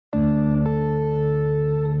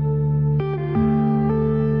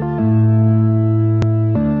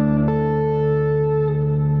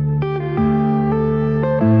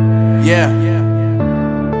Yeah.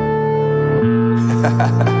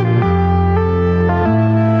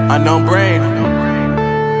 Unknown Brain,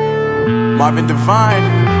 Marvin Divine.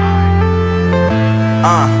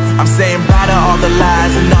 I'm saying bye to all the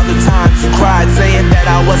lies and all the times you cried, saying that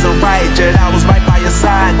I wasn't right, yet I was right by your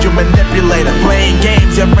side. You manipulator, playing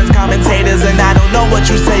games, your friends commentators, and I don't know what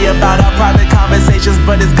you say about our private conversations,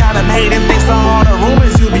 but it's got them hating. Thanks to all the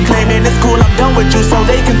rumors you be claiming. It's cool, I'm done with you, so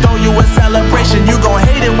they can throw you a celebration. You gon'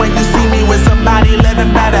 hate it when you see me with somebody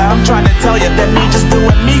living better. I'm trying to tell you that me just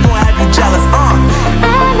doing me gon' have you jealous. I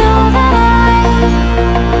know that I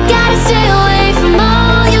gotta stay away from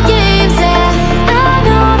all your games, yeah. I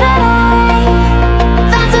know that I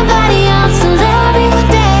found somebody else to love me what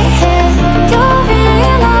they had. You'll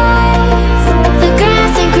realize the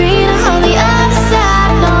grass ain't greener on the other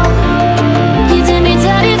side, no. You did me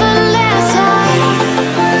dirty for the last time,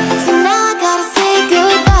 so now I gotta say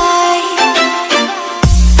goodbye.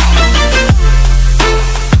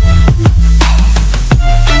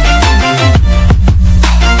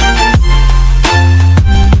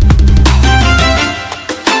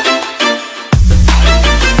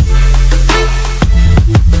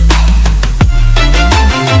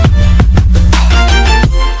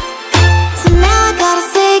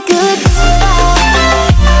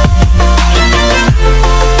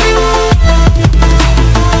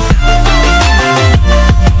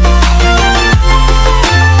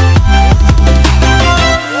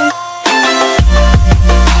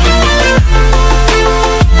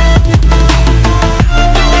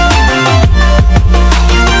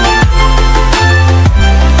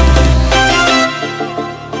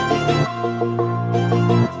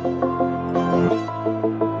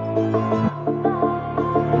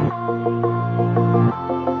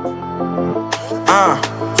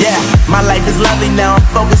 Yeah, my life is lovely now, I'm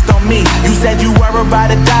focused on me. You said you were about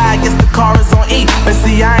to die, I guess the car is on E. But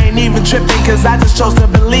see, I ain't even tripping, cause I just chose to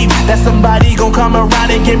believe that somebody gon' come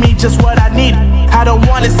around and give me just what I need. I don't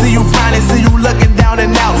wanna see you finding, see you looking down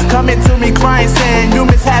and out, coming to me crying, saying you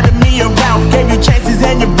miss having me around. Gave you chances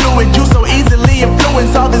and you blew it, you so easily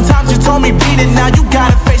influenced. All the times you told me beat it, now you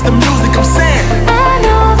gotta face the music. I'm saying I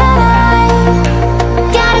know that I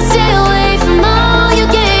gotta stay away from all your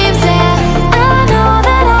games, yeah. I know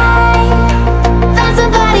that I found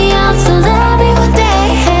somebody else to love me what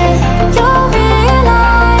they had. You'll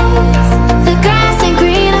realize the grass ain't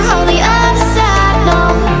greener on the other side, no.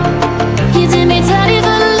 You did me dirty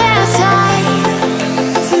for the last time,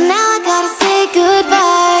 so now I gotta say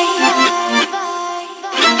goodbye.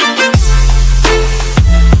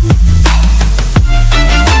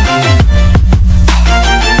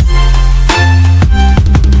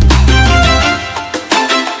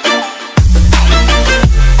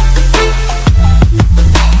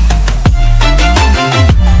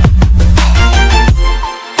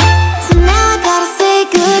 So now I gotta say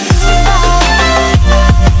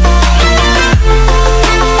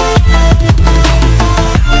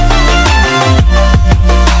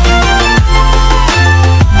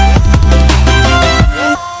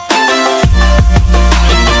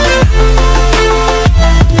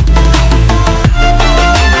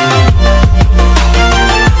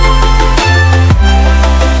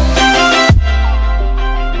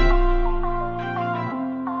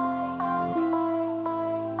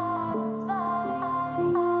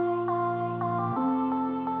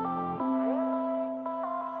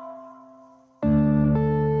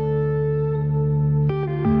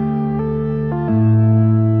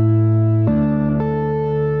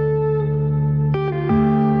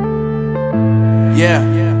yeah.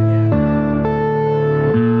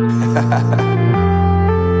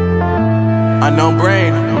 Unknown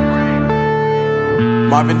Brain,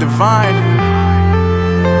 Marvin Divine.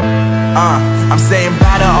 I'm saying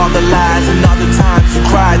bye to all the lies and all the times you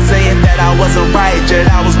cried, saying that I wasn't right, yet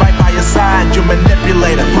I was right by your side. You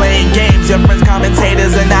manipulator, playing games, your friends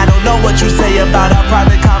commentators, and I don't know what you say about our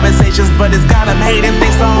private conversations, but it's got them hating.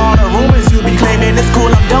 Thanks to all the rumors you be claiming. It's cool,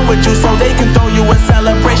 I'm done with you, so they can throw you a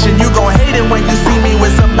celebration. You gon' hate it when you see me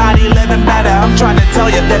with somebody living better. I'm trying to tell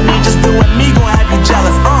you that me just doing me gon' have you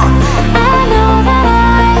jealous. I know that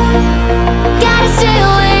I gotta stay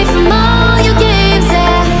away from all your games,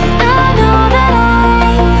 yeah. I know that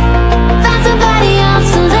I found somebody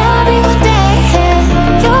else to love me what they had.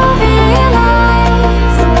 You'll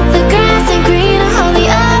realize the grass ain't greener on the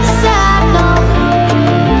other side, no.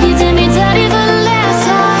 You did me dirty for the last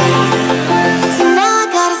time, so now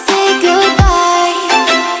I gotta say goodbye.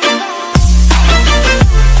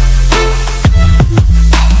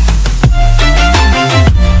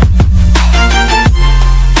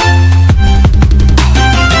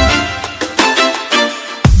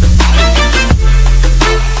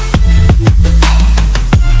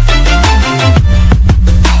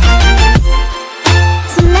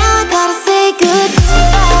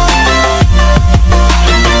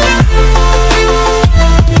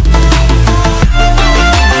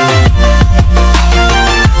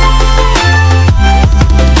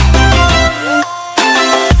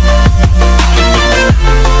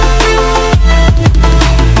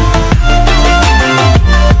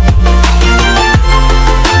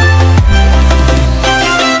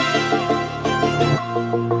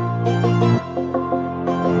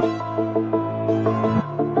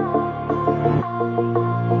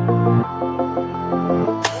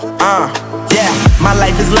 Yeah, my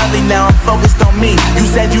life is lovely now, I'm focused on me. You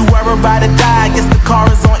said you were about to die, I guess the car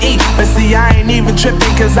is on E. But see, I ain't even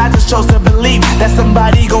tripping, cause I just chose to believe that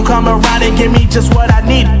somebody gon' come around and give me just what I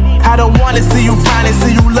need. I don't wanna see you finally,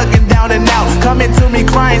 see you looking down and out, coming to me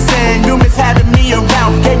crying, saying you miss having me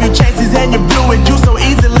around. Gave you chances and you blew it, you so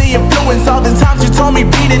easily influenced. All the times you told me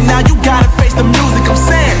beat it, now you gotta face the music, I'm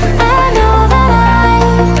saying I know that I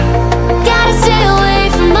gotta stay away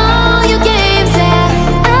from all your games, yeah.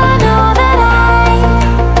 I know that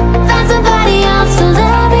I found somebody else to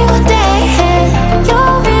love me one day, and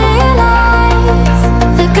you'll realize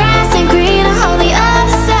the grass ain't greener on the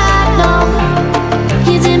other side, no.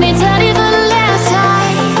 You did me dirty for the last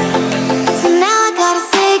time, so now I gotta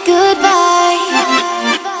say goodbye.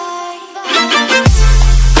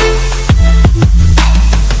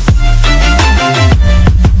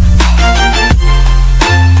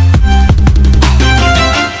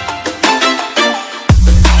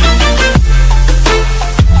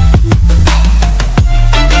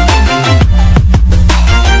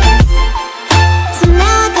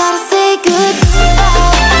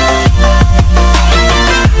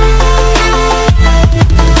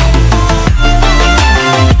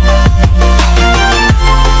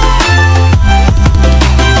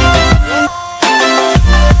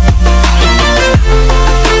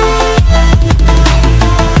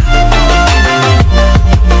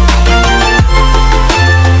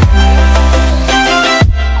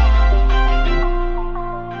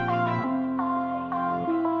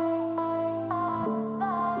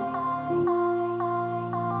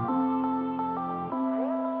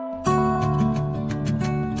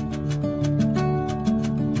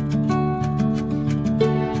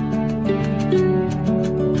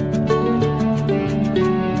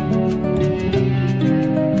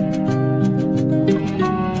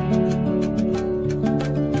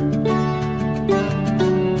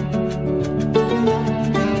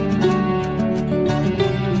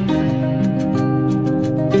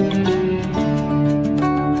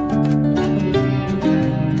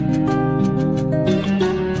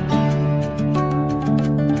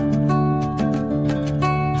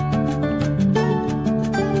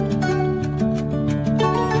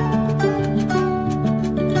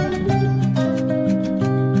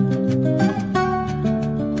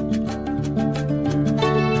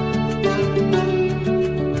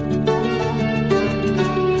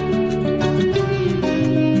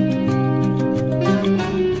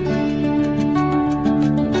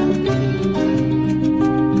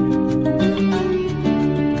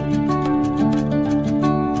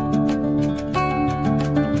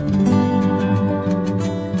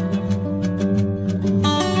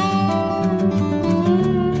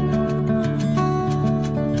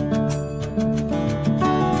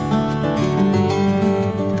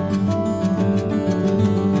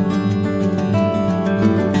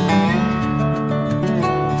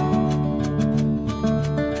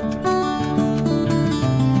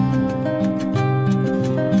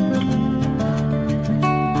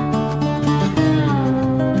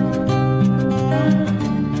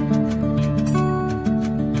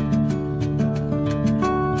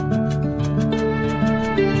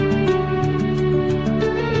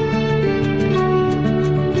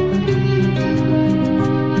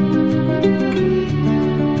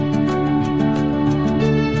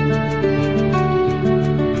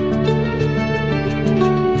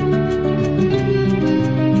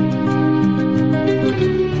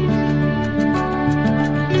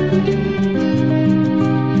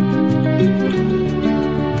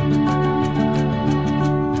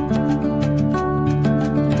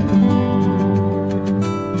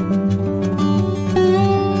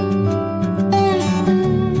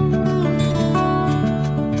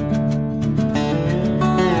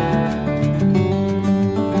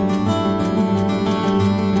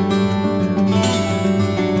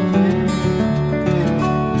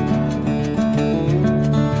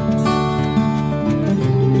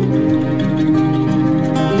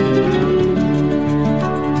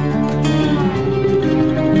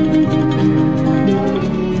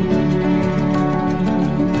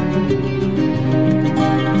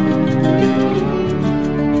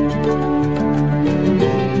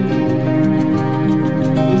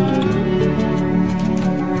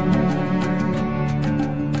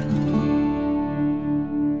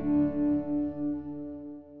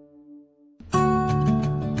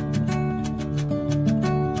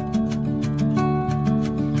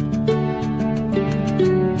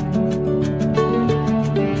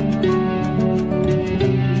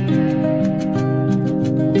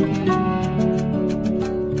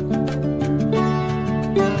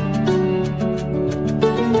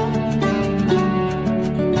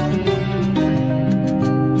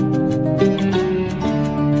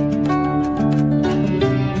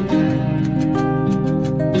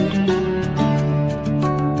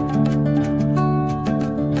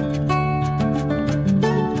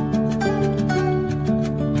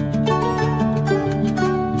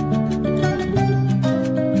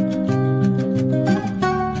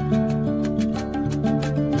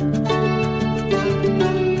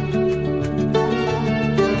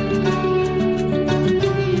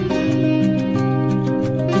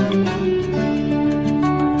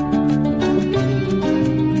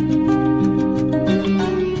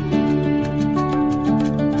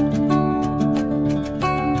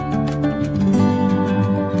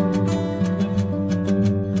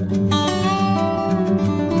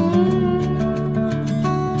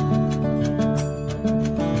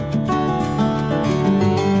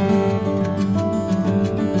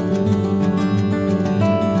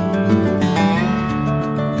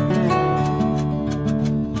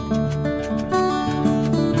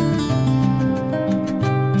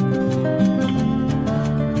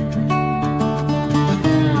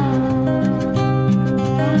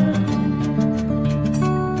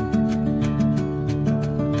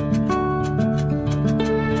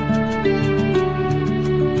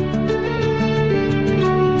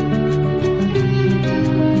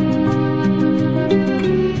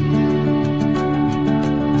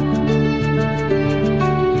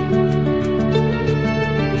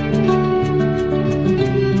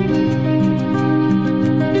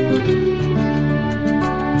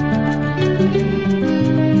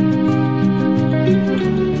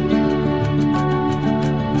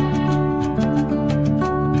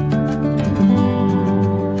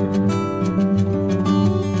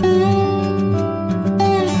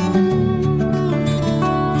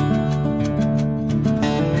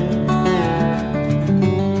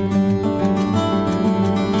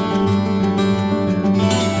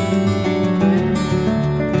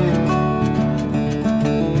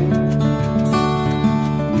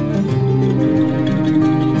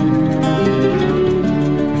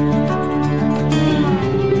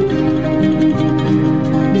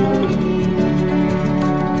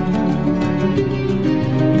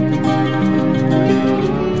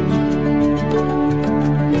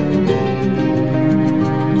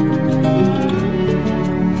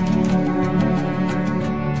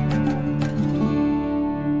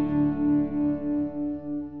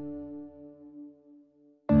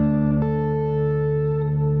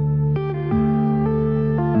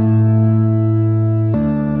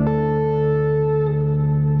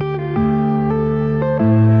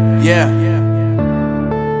 Yeah.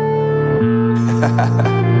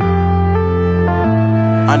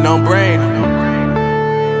 Unknown Brain,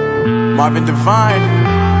 Marvin Divine.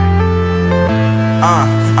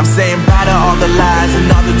 I'm saying bye to all the lies and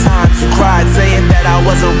all the times you cried, saying that I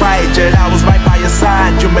wasn't right, yet I was right by your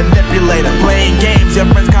side. You manipulator, playing games, your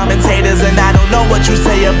friends commentators, and I don't know what you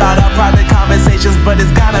say about our private conversations, but it's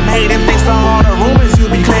got them hating. Thanks to all the rumors you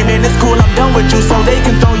be claiming. It's cool, I'm done with you, so they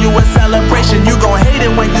can throw you a celebration. You gon' hate it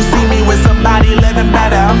when you see me with somebody living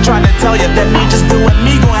better. I'm trying to tell you that me just doing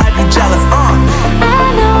me gon' have you jealous.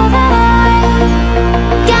 I know that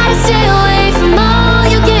I gotta stay away from all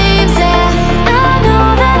your games, yeah. I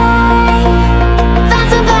know that I found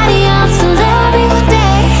somebody else to love me one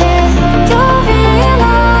day, yeah. You'll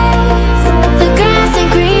realize the grass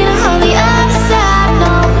ain't greener on the other side,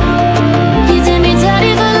 no. You did me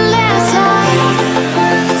dirty for the last time,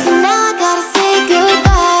 so now I gotta say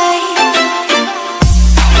goodbye.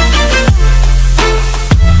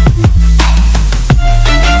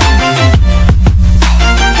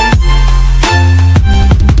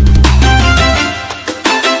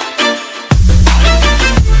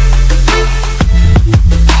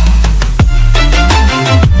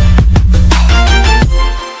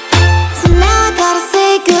 So now I gotta say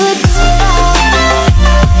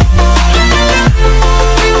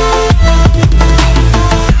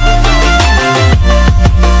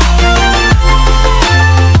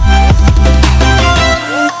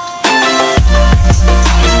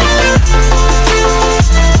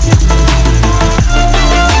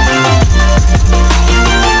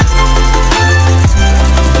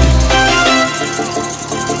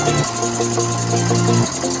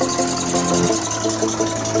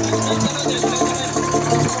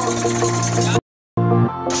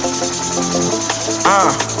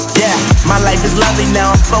Yeah, my life is lovely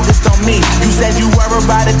now, I'm focused on me. You said you were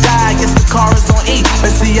about to die, I guess the car is on E.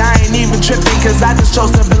 But see, I ain't even tripping, cause I just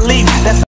chose to believe that